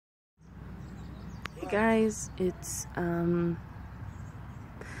guys, it's I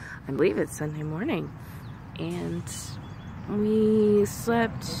believe it's Sunday morning, and we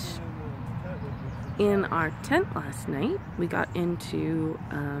slept in our tent last night. We got into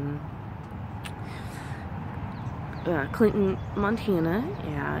Clinton, Montana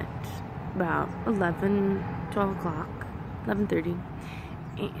at about 12 o'clock, 11:30,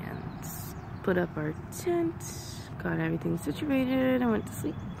 and put up our tent, got everything situated, and went to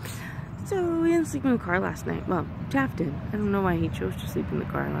sleep. So we didn't sleep in the car last night. Well, Taft did. I don't know why he chose to sleep in the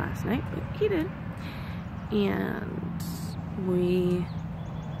car last night, but he did. And we,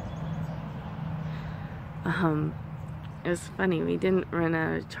 it was funny, we didn't run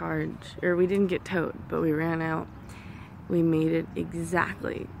out of charge, or we didn't get towed, but we ran out. We made it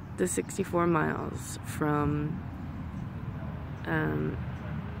exactly the 64 miles from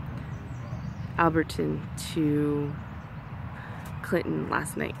Alberton to Clinton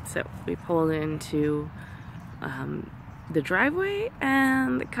last night. So we pulled into the driveway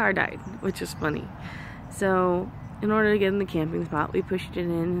and the car died, which is funny. So in order to get in the camping spot, we pushed it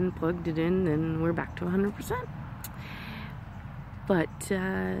in and plugged it in, and we're back to 100%. But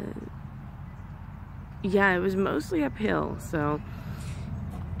yeah, it was mostly uphill, so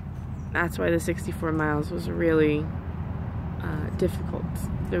that's why the 64 miles was really difficult.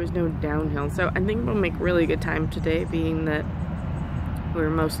 There was no downhill, so I think we'll make really good time today, being that we're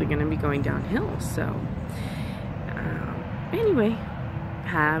mostly going to be going downhill. So anyway,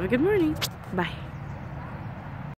 have a good morning. Bye.